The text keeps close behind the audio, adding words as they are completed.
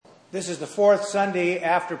This is the fourth Sunday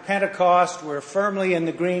after Pentecost. We're firmly in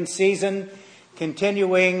the green season,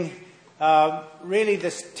 continuing really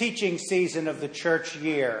this teaching season of the church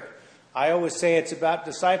year. I always say it's about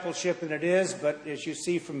discipleship, and it is, but as you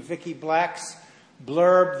see from Vicki Black's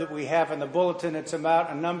blurb that we have in the bulletin, it's about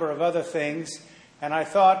a number of other things. And I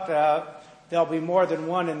thought there'll be more than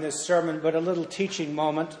one in this sermon, but a little teaching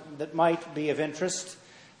moment that might be of interest,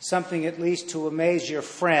 something at least to amaze your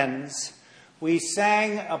friends. We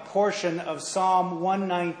sang a portion of Psalm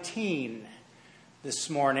 119 this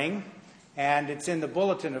morning, and it's in the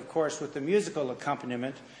bulletin, of course, with the musical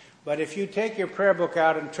accompaniment. But if you take your prayer book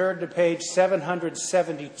out and turn to page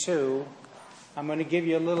 772, I'm going to give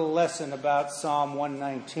you a little lesson about Psalm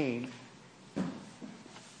 119.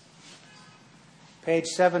 Page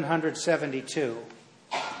 772.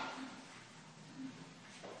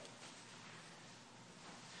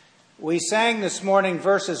 We sang this morning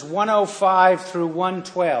verses 105 through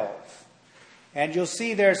 112. And you'll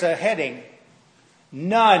see there's a heading,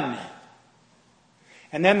 None.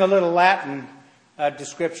 And then the little Latin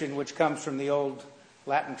description, which comes from the old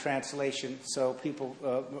Latin translation. So people,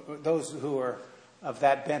 those who are of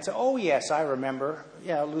that bent, say, oh yes, I remember.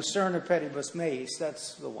 Yeah, Lucerna Pedibus Meis,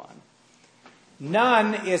 that's the one.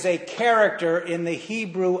 None is a character in the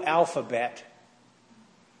Hebrew alphabet.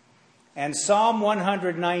 And Psalm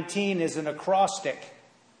 119 is an acrostic.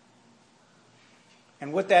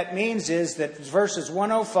 And what that means is that verses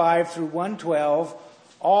 105 through 112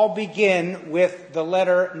 all begin with the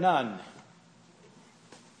letter none.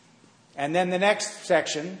 And then the next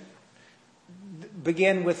section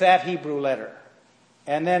begin with that Hebrew letter.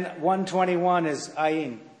 And then 121 is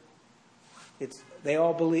ayin. They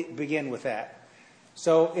all begin with that.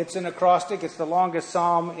 So it's an acrostic. It's the longest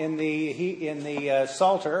psalm in the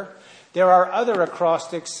Psalter. There are other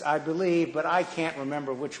acrostics, I believe, but I can't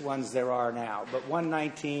remember which ones there are now. But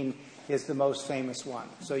 119 is the most famous one.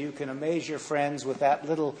 So you can amaze your friends with that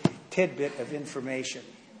little tidbit of information.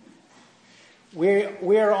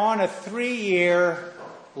 We're on a 3-year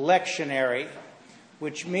lectionary,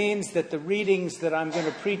 which means that the readings that I'm going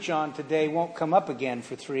to preach on today won't come up again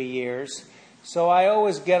for 3 years. So I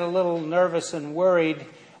always get a little nervous and worried.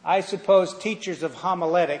 I suppose teachers of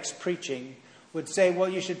homiletics preaching would say, well,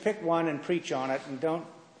 you should pick one and preach on it and don't,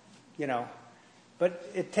 But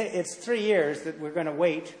it's 3 years that we're going to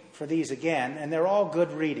wait for these again, and they're all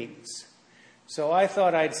good readings. So I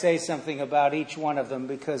thought I'd say something about each one of them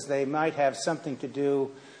because they might have something to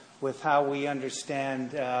do with how we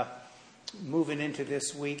understand moving into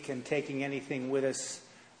this week and taking anything with us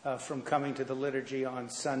from coming to the liturgy on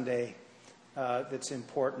Sunday that's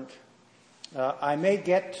important. I may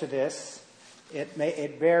get to this.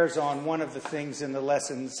 It bears on one of the things in the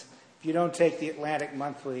lessons. If you don't take the Atlantic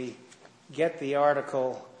Monthly, get the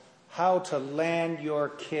article, How to Land Your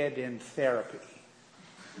Kid in Therapy.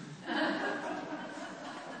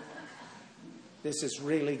 This is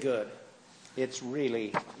really good. It's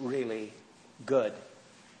really, really good.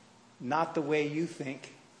 Not the way you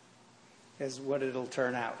think is what it'll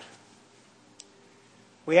turn out.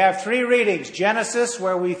 We have 3 readings. Genesis,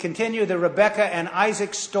 where we continue the Rebekah and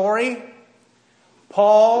Isaac story.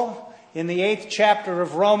 Paul, in the 8th chapter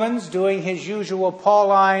of Romans, doing his usual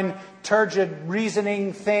Pauline turgid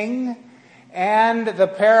reasoning thing. And the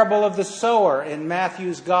parable of the sower in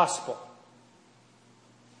Matthew's Gospel.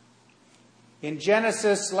 In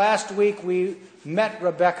Genesis, last week we met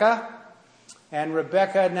Rebekah. And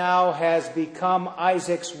Rebekah now has become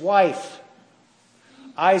Isaac's wife.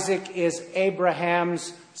 Isaac is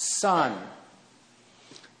Abraham's son.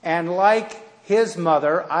 And like his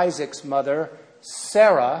mother, Isaac's mother,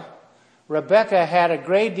 Sarah, Rebekah had a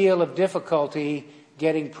great deal of difficulty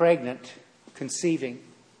getting pregnant, conceiving.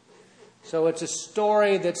 So it's a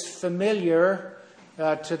story that's familiar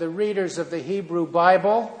to the readers of the Hebrew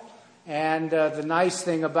Bible. And the nice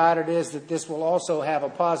thing about it is that this will also have a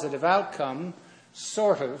positive outcome,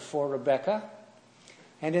 sort of, for Rebekah.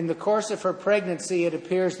 And in the course of her pregnancy, it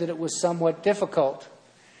appears that it was somewhat difficult.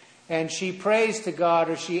 And she prays to God,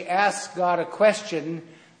 or she asks God a question,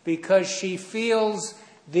 because she feels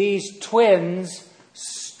these twins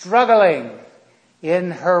struggling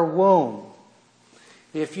in her womb.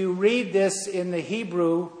 If you read this in the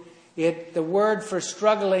Hebrew, the word for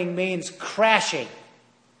struggling means crashing.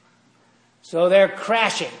 So they're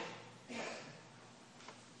crashing.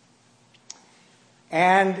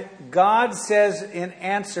 And God says in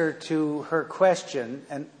answer to her question,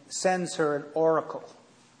 and sends her an oracle,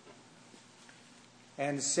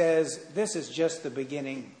 and says, this is just the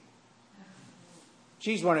beginning.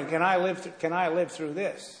 She's wondering, can I live through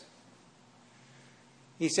this?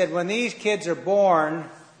 He said, when these kids are born,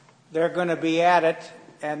 they're going to be at it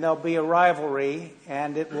there'll be a rivalry,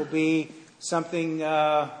 and it will be something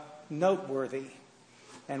noteworthy.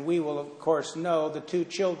 And we will, of course, know the two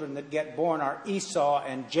children that get born are Esau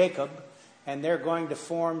and Jacob, and they're going to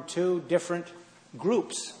form two different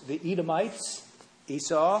groups, the Edomites,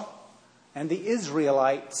 Esau, and the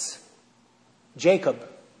Israelites, Jacob.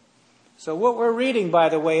 So what we're reading, by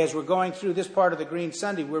the way, as we're going through this part of the Green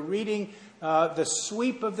Sunday, we're reading the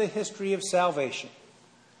sweep of the history of salvation,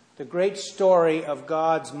 the great story of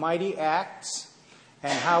God's mighty acts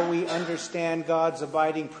and how we understand God's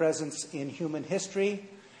abiding presence in human history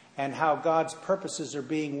and how God's purposes are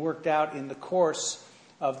being worked out in the course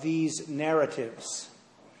of these narratives.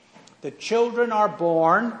 The children are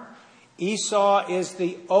born. Esau is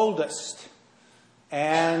the oldest,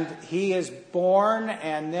 and he is born,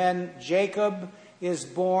 and then Jacob is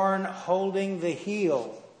born holding the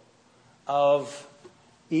heel of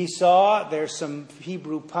Esau. There's some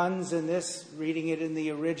Hebrew puns in this, reading it in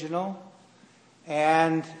the original.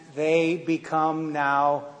 And they become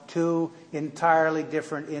now two entirely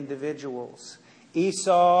different individuals.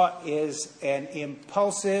 Esau is an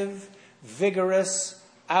impulsive, vigorous,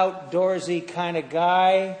 outdoorsy kind of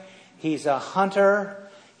guy. He's a hunter.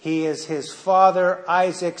 He is his father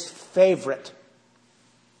Isaac's favorite.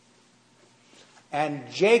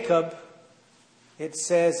 And Jacob, it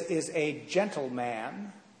says, is a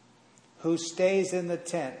gentleman who stays in the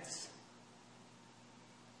tents.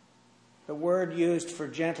 The word used for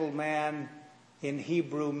gentleman in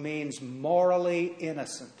Hebrew means morally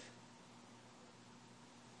innocent.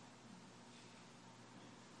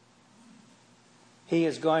 He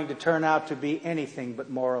is going to turn out to be anything but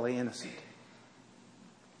morally innocent.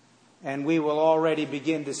 And we will already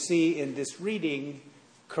begin to see in this reading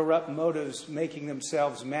corrupt motives making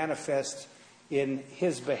themselves manifest in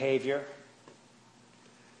his behavior.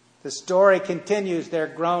 The story continues. They're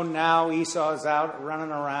grown now. Esau's out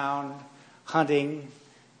running around, hunting.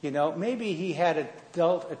 Maybe he had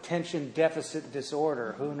adult attention deficit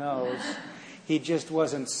disorder. Who knows? He just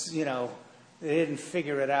wasn't, they didn't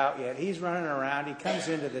figure it out yet. He's running around. He comes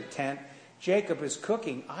into the tent. Jacob is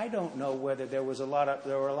cooking. I don't know whether there were a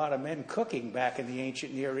lot of men cooking back in the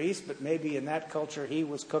ancient Near East, but maybe in that culture he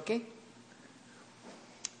was cooking.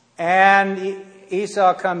 And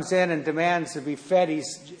Esau comes in and demands to be fed.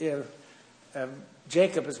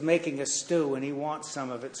 Jacob is making a stew and he wants some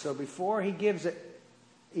of it. So before he gives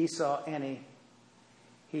Esau any,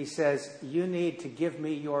 he says, "You need to give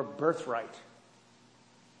me your birthright."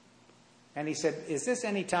 And he said, "Is this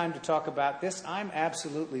any time to talk about this? I'm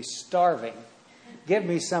absolutely starving. Give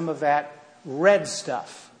me some of that red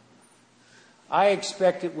stuff." I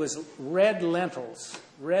expect it was red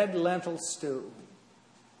lentil stew.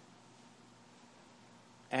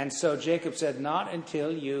 And so Jacob said, "Not until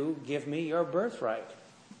you give me your birthright."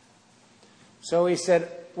 So he said,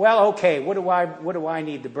 "Well, okay, what do I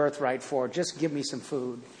need the birthright for? Just give me some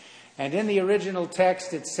food." And in the original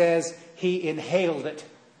text it says he inhaled it.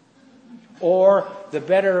 Or the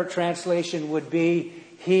better translation would be,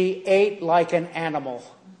 he ate like an animal.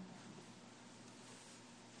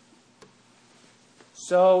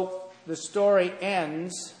 So the story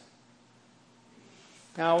ends.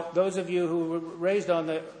 Now, those of you who were raised on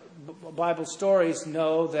the Bible stories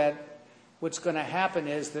know that what's going to happen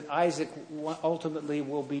is that Isaac ultimately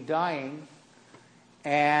will be dying,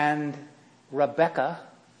 and Rebekah,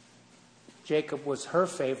 Jacob was her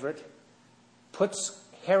favorite, puts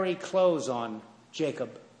hairy clothes on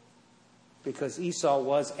Jacob, because Esau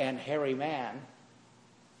was an hairy man,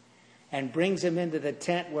 and brings him into the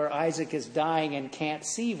tent where Isaac is dying and can't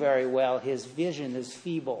see very well. His vision is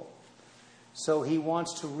feeble. So he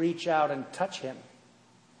wants to reach out and touch him.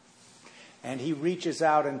 And he reaches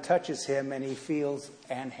out and touches him, and he feels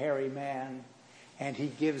an hairy man, and he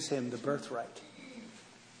gives him the birthright.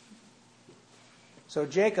 So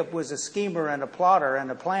Jacob was a schemer and a plotter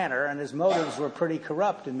and a planner, and his motives were pretty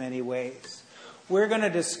corrupt in many ways. We're going to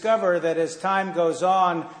discover that as time goes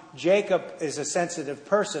on, Jacob is a sensitive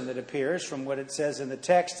person, it appears, from what it says in the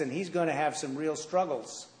text, and he's going to have some real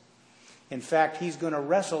struggles. In fact, he's going to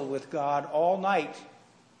wrestle with God all night.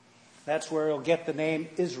 That's where he'll get the name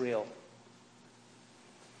Israel.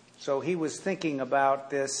 So he was thinking about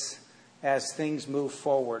this as things move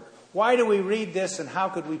forward. Why do we read this, and how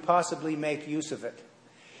could we possibly make use of it?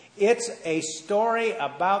 It's a story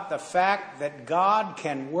about the fact that God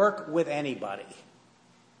can work with anybody.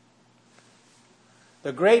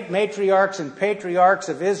 The great matriarchs and patriarchs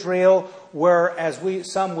of Israel were, as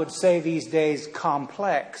some would say these days,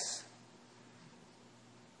 complex.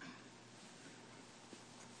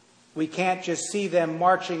 We can't just see them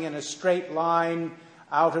marching in a straight line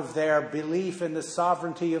out of their belief in the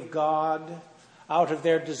sovereignty of God, out of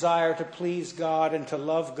their desire to please God and to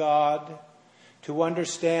love God, to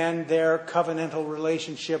understand their covenantal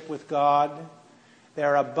relationship with God.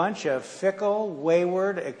 They're a bunch of fickle,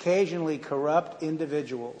 wayward, occasionally corrupt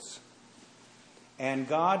individuals. And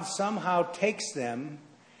God somehow takes them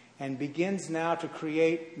and begins now to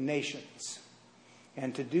create nations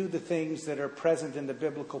and to do the things that are present in the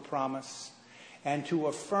biblical promise and to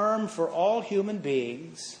affirm for all human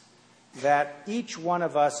beings that each one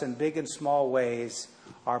of us in big and small ways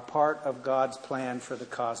are part of God's plan for the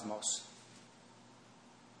cosmos.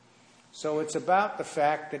 So it's about the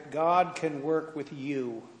fact that God can work with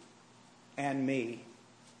you and me.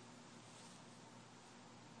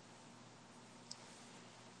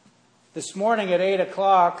 This morning at 8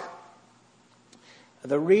 o'clock,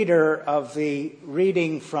 the reader of the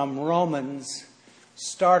reading from Romans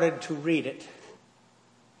started to read it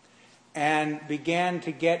and began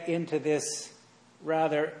to get into this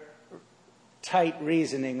rather tight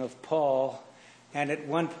reasoning of Paul, and at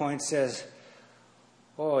one point says,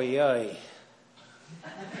 "Oh, yay."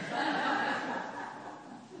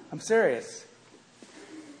 I'm serious.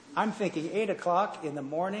 I'm thinking 8 o'clock in the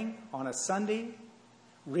morning on a Sunday,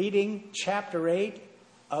 reading chapter 8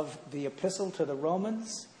 of the Epistle to the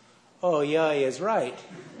Romans. Oh, yay is right.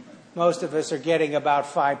 Most of us are getting about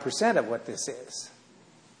 5% of what this is.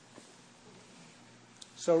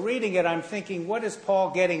 So reading it, I'm thinking, what is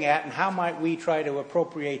Paul getting at, and how might we try to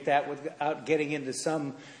appropriate that without getting into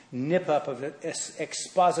some nip-up of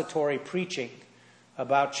expository preaching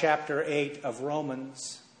about chapter 8 of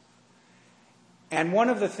Romans. And one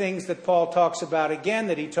of the things that Paul talks about again,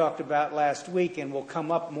 that he talked about last week and will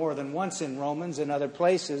come up more than once in Romans and other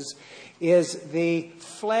places, is the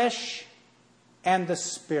flesh and the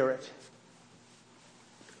spirit.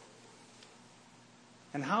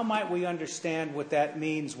 And how might we understand what that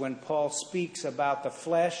means when Paul speaks about the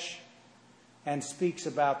flesh and speaks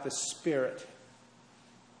about the spirit?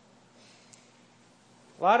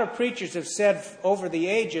 A lot of preachers have said over the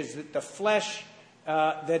ages that the flesh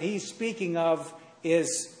that he's speaking of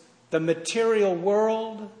is the material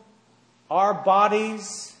world, our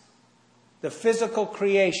bodies, the physical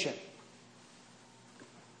creation,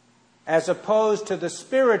 as opposed to the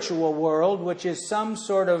spiritual world, which is some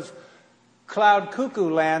sort of cloud cuckoo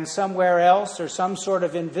land somewhere else, or some sort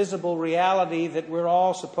of invisible reality that we're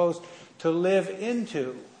all supposed to live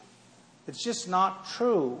into. It's just not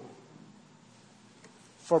true.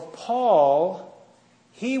 For Paul,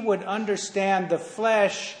 he would understand the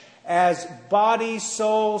flesh as body,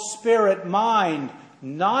 soul, spirit, mind,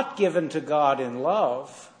 not given to God in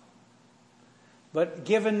love, but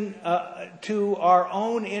given to our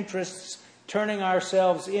own interests, turning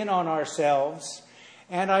ourselves in on ourselves.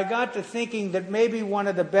 And I got to thinking that maybe one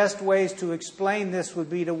of the best ways to explain this would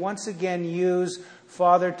be to once again use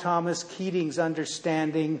Father Thomas Keating's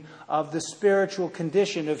understanding of the spiritual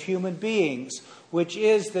condition of human beings, which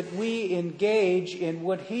is that we engage in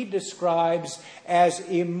what he describes as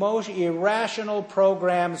irrational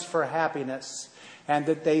programs for happiness, and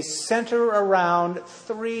that they center around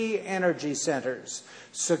three energy centers: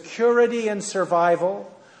 security and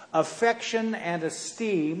survival, affection and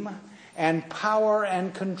esteem, and power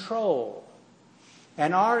and control.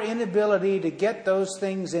 And our inability to get those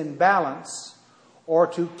things in balance or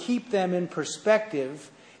to keep them in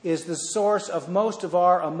perspective is the source of most of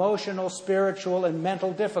our emotional, spiritual, and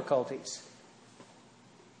mental difficulties.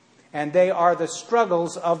 And they are the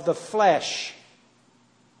struggles of the flesh.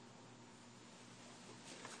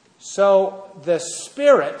 So the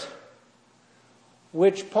Spirit,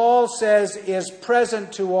 which Paul says is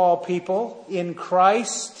present to all people in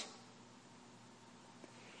Christ,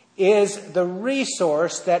 is the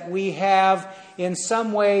resource that we have in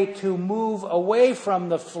some way to move away from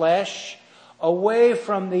the flesh, away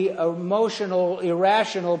from the emotional,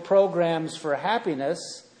 irrational programs for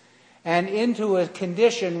happiness, and into a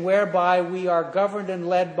condition whereby we are governed and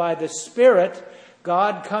led by the Spirit,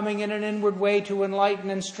 God coming in an inward way to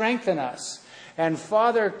enlighten and strengthen us. And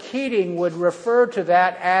Father Keating would refer to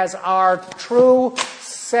that as our true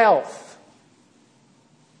self.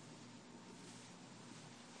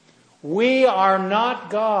 We are not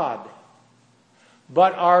God,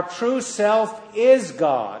 but our true self is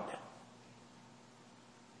God.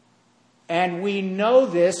 And we know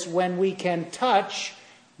this when we can touch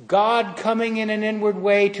God coming in an inward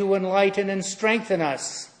way to enlighten and strengthen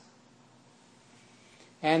us.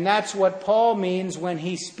 And that's what Paul means when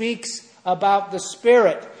he speaks about the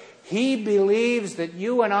Spirit. He believes that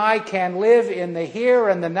you and I can live in the here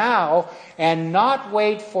and the now and not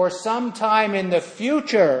wait for some time in the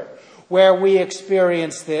future where we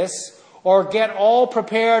experience this, or get all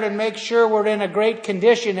prepared and make sure we're in a great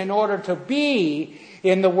condition in order to be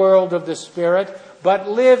in the world of the Spirit, but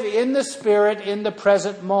live in the Spirit in the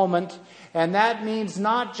present moment. And that means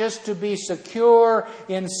not just to be secure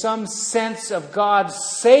in some sense of God's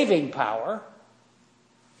saving power,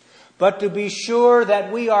 but to be sure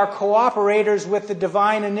that we are cooperators with the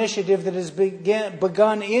divine initiative that has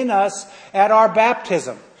begun in us at our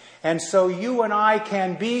baptism. And so you and I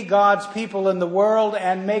can be God's people in the world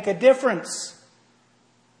and make a difference.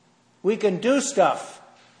 We can do stuff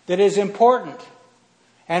that is important.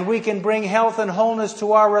 And we can bring health and wholeness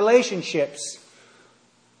to our relationships.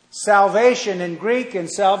 Salvation in Greek and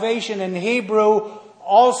salvation in Hebrew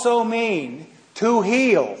also mean to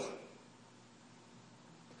heal.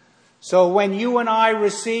 So when you and I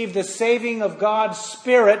receive the saving of God's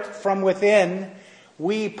Spirit from within,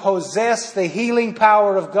 we possess the healing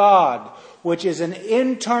power of God, which is an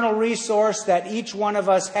internal resource that each one of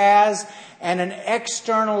us has, and an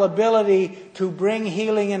external ability to bring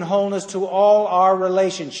healing and wholeness to all our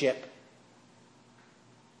relationship.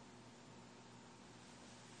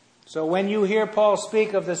 So when you hear Paul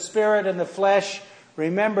speak of the Spirit and the flesh,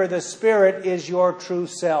 remember the Spirit is your true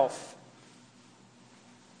self.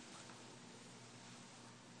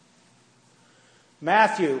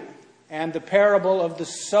 Matthew and the parable of the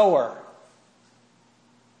sower.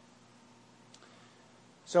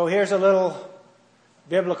 So here's a little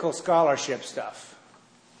biblical scholarship stuff.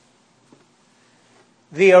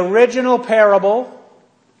 The original parable,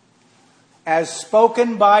 as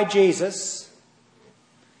spoken by Jesus,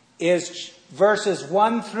 is verses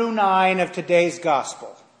 1 through 9 of today's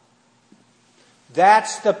gospel.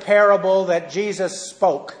 That's the parable that Jesus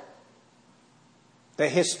spoke. The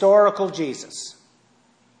historical Jesus.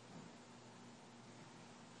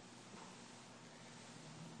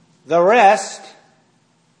 The rest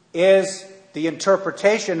is the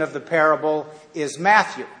interpretation of the parable is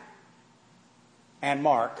Matthew and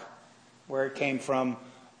Mark, where it came from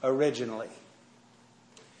originally.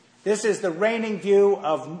 This is the reigning view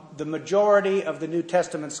of the majority of the New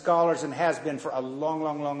Testament scholars and has been for a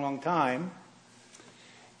long time.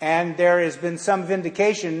 And there has been some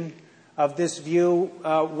vindication of this view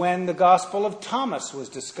when the Gospel of Thomas was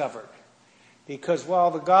discovered. Because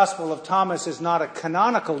while the Gospel of Thomas is not a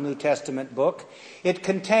canonical New Testament book, it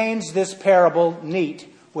contains this parable neat,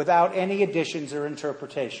 without any additions or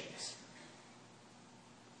interpretations.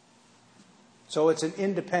 So it's an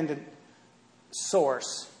independent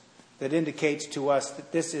source that indicates to us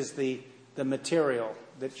that this is the material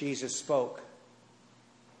that Jesus spoke.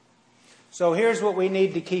 So here's what we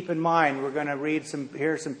need to keep in mind. We're going to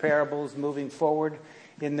hear some parables moving forward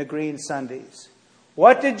in the Green Sundays.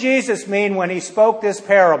 What did Jesus mean when he spoke this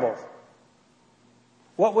parable?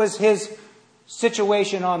 What was his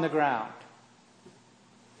situation on the ground?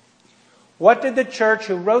 What did the church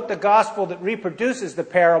who wrote the gospel that reproduces the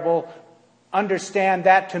parable understand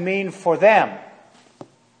that to mean for them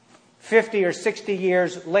 50 or 60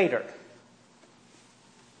 years later?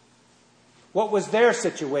 What was their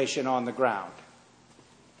situation on the ground?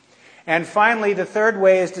 And finally, the third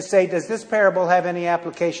way is to say, does this parable have any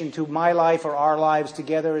application to my life or our lives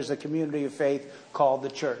together as a community of faith called the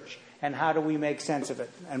church? And how do we make sense of it?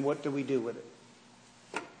 And what do we do with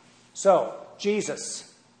it? So,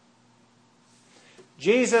 Jesus.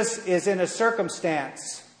 Jesus is in a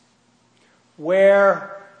circumstance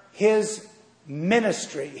where his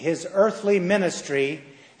ministry, his earthly ministry,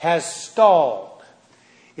 has stalled.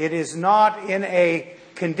 It is not in a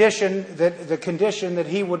condition that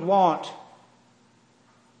he would want.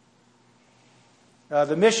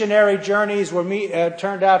 The missionary journeys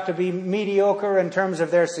turned out to be mediocre in terms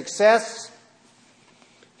of their success.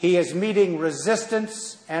 He is meeting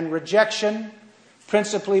resistance and rejection,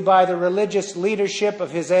 principally by the religious leadership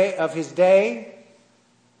of his day.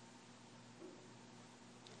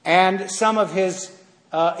 And some of his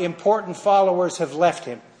important followers have left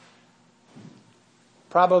him.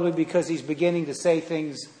 Probably because he's beginning to say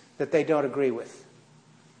things that they don't agree with.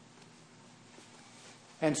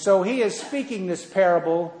 And so he is speaking this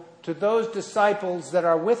parable to those disciples that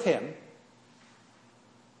are with him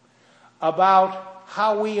about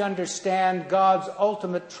how we understand God's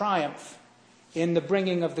ultimate triumph in the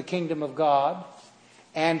bringing of the kingdom of God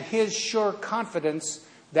and his sure confidence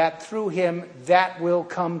that through him that will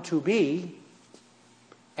come to be,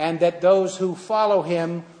 and that those who follow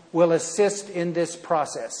him will assist in this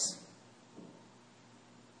process.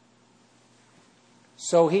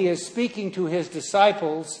 So he is speaking to his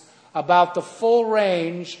disciples about the full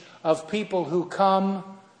range of people who come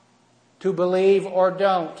to believe or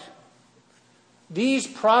don't. These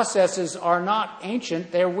processes are not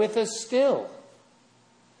ancient, they're with us still.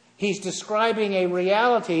 He's describing a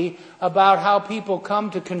reality about how people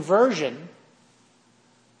come to conversion,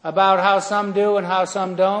 about how some do and how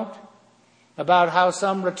some don't, about how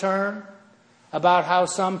some return, about how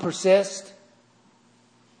some persist.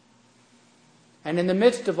 And in the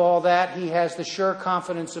midst of all that, he has the sure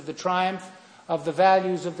confidence of the triumph of the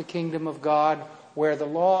values of the kingdom of God, where the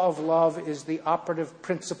law of love is the operative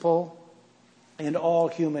principle in all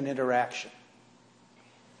human interaction.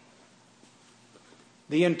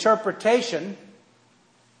 The interpretation,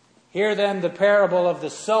 here then the parable of the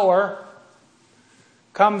sower,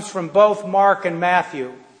 comes from both Mark and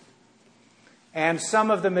Matthew. And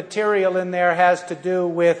some of the material in there has to do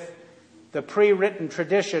with the pre-written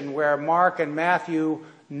tradition, where Mark and Matthew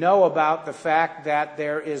know about the fact that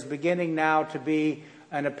there is beginning now to be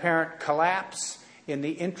an apparent collapse in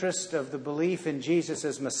the interest of the belief in Jesus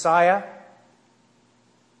as Messiah.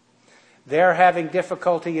 They're having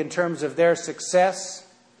difficulty in terms of their success.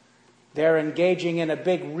 They're engaging in a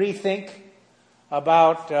big rethink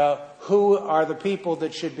about who are the people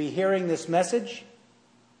that should be hearing this message.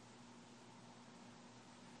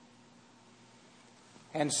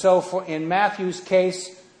 And so in Matthew's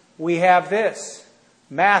case, we have this.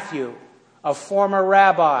 Matthew, a former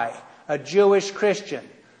rabbi, a Jewish Christian,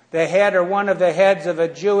 the head or one of the heads of a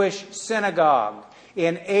Jewish synagogue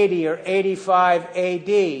in 80 or 85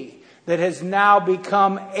 AD, that has now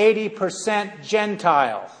become 80%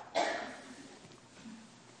 Gentile.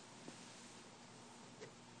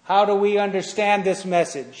 How do we understand this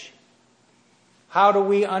message? How do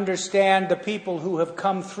we understand the people who have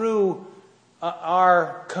come through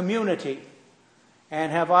our community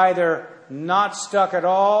and have either not stuck at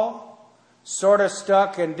all, sort of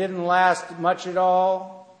stuck and didn't last much at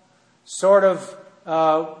all, sort of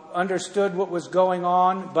understood what was going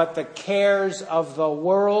on, but the cares of the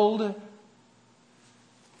world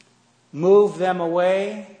moved them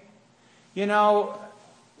away? You know,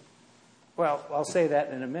 well, I'll say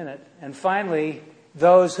that in a minute. And finally,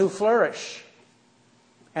 those who flourish.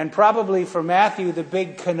 And probably for Matthew, the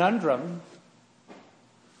big conundrum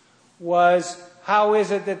was, how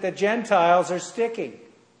is it that the Gentiles are sticking?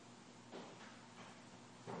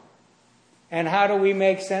 And how do we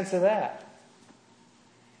make sense of that?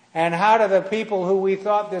 And how do the people who we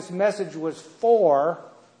thought this message was for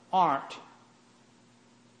aren't?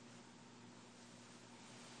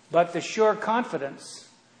 But the sure confidence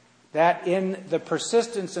that in the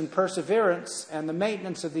persistence and perseverance and the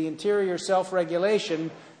maintenance of the interior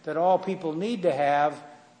self-regulation that all people need to have,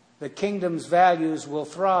 the kingdom's values will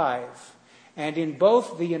thrive. And in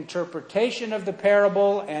both the interpretation of the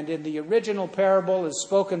parable and in the original parable as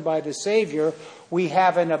spoken by the Savior, we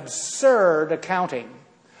have an absurd accounting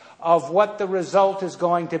of what the result is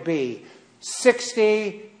going to be.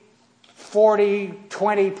 60, 40,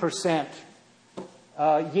 20%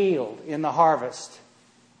 yield in the harvest.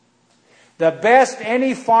 The best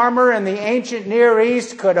any farmer in the ancient Near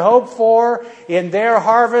East could hope for in their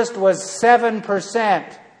harvest was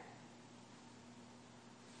 7%.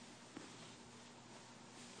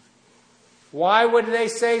 Why would they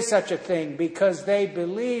say such a thing? Because they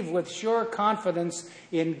believe with sure confidence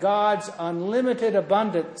in God's unlimited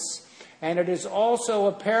abundance. And it is also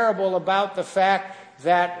a parable about the fact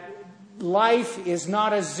that life is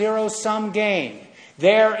not a zero-sum game.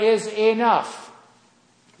 There is enough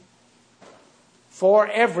for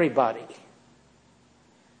everybody.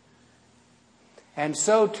 And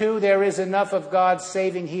so too there is enough of God's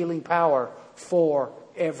saving, healing power for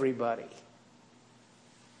everybody.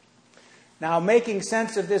 Now, making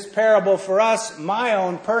sense of this parable for us, my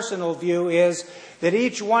own personal view is that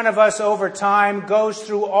each one of us over time goes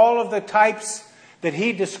through all of the types that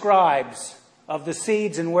he describes of the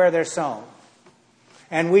seeds and where they're sown.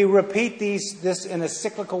 And we repeat this in a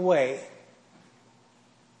cyclical way.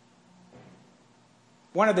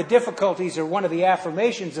 One of the difficulties or one of the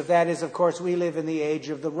affirmations of that is, of course, we live in the age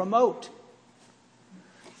of the remote.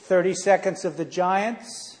 30 seconds of the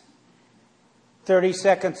Giants, 30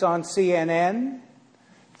 seconds on CNN,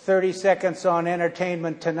 30 seconds on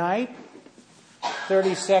Entertainment Tonight,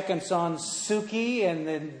 30 seconds on Suki and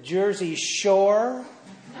the Jersey Shore,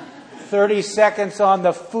 30 seconds on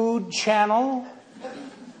the Food Channel,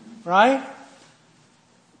 right?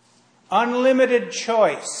 Unlimited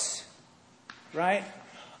choice, right?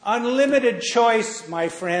 Unlimited choice, my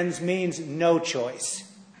friends, means no choice.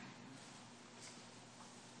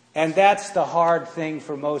 And that's the hard thing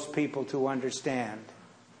for most people to understand.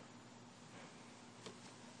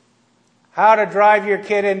 How to drive your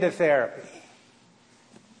kid into therapy.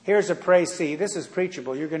 Here's a précis. This is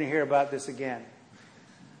preachable. You're going to hear about this again.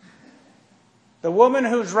 The woman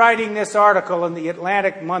who's writing this article in the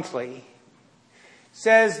Atlantic Monthly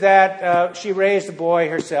says that she raised a boy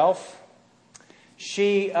herself.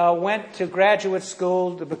 She went to graduate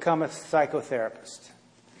school to become a psychotherapist.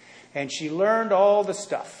 And she learned all the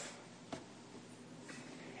stuff.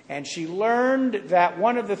 And she learned that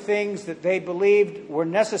one of the things that they believed were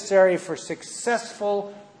necessary for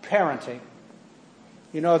successful parenting.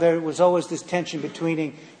 You know, there was always this tension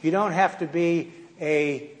between you don't have to be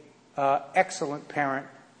a excellent parent.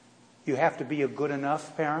 You have to be a good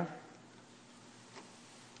enough parent.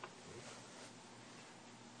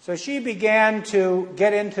 So she began to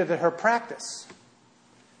get into her practice.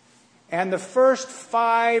 And the first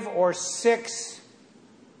 5 or 6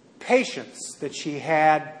 patients that she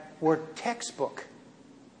had were textbook.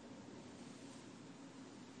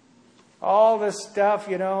 All this stuff,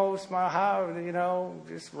 just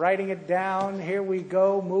writing it down. Here we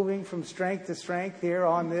go, moving from strength to strength here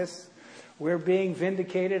on this. We're being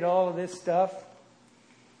vindicated, all of this stuff.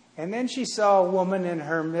 And then she saw a woman in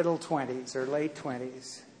her middle 20s or late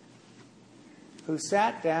 20s who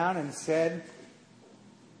sat down and said,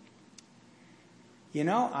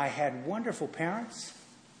 I had wonderful parents.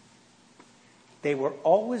 They were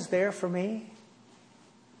always there for me.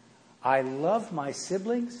 I love my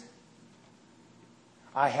siblings.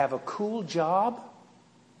 I have a cool job.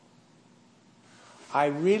 I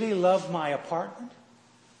really love my apartment.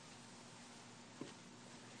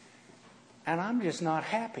 And I'm just not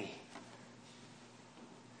happy.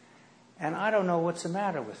 And I don't know what's the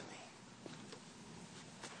matter with me.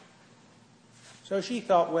 So she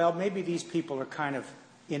thought, well, maybe these people are kind of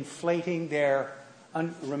inflating their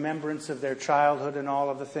remembrance of their childhood and all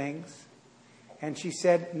of the things. And she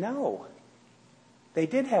said, no, they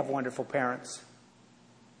did have wonderful parents.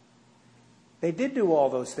 They did do all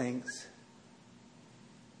those things.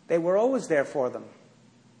 They were always there for them.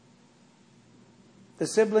 The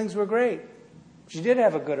siblings were great. She did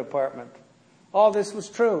have a good apartment. All this was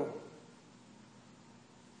true.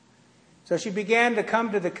 So she began to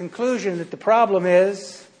come to the conclusion that the problem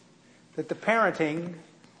is that the parenting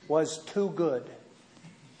was too good.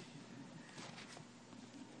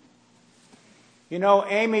 You know,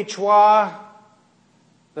 Amy Chua,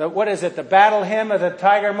 the Battle Hymn of the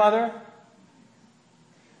Tiger Mother?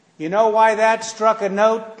 You know why that struck a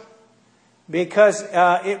note? Because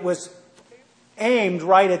it was aimed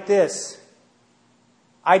right at this.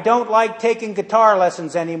 I don't like taking guitar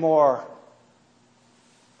lessons anymore.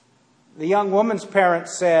 The young woman's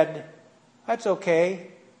parents said, that's okay.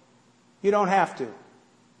 You don't have to.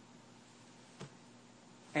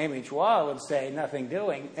 Amy Chua would say, nothing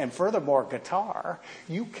doing. And furthermore, guitar.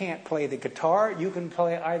 You can't play the guitar. You can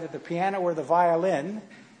play either the piano or the violin.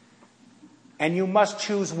 And you must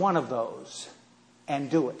choose one of those and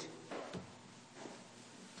do it.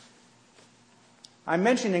 I'm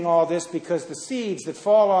mentioning all this because the seeds that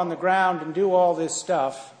fall on the ground and do all this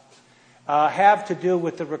stuff have to do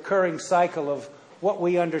with the recurring cycle of what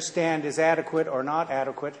we understand is adequate or not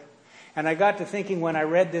adequate. And I got to thinking when I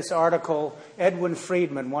read this article, Edwin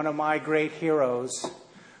Friedman, one of my great heroes,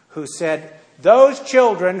 who said, those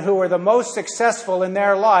children who are the most successful in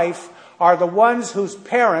their life are the ones whose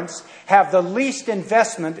parents have the least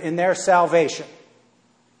investment in their salvation.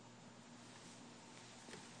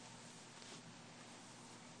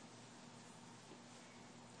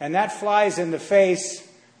 And that flies in the face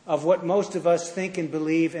of what most of us think and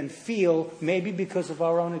believe and feel, maybe because of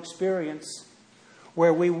our own experience,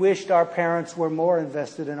 where we wished our parents were more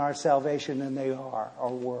invested in our salvation than they are or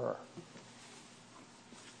were.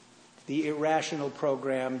 The irrational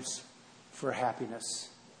programs for happiness.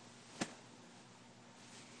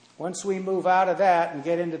 Once we move out of that and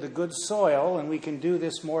get into the good soil, and we can do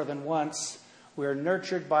this more than once, we're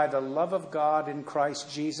nurtured by the love of God in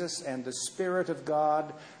Christ Jesus and the Spirit of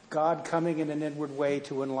God, God coming in an inward way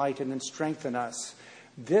to enlighten and strengthen us.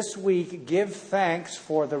 This week, give thanks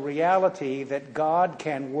for the reality that God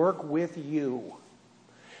can work with you,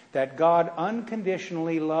 that God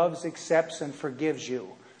unconditionally loves, accepts, and forgives you,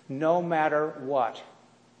 no matter what.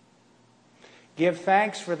 Give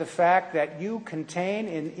thanks for the fact that you contain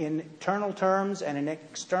in internal terms and in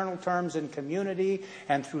external terms in community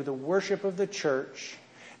and through the worship of the church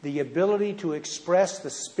the ability to express the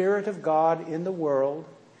Spirit of God in the world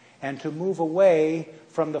and to move away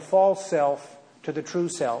from the false self to the true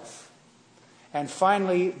self. And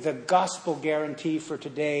finally, the gospel guarantee for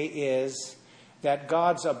today is that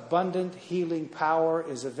God's abundant healing power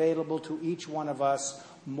is available to each one of us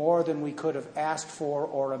more than we could have asked for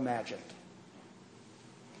or imagined.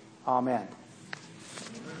 Amen.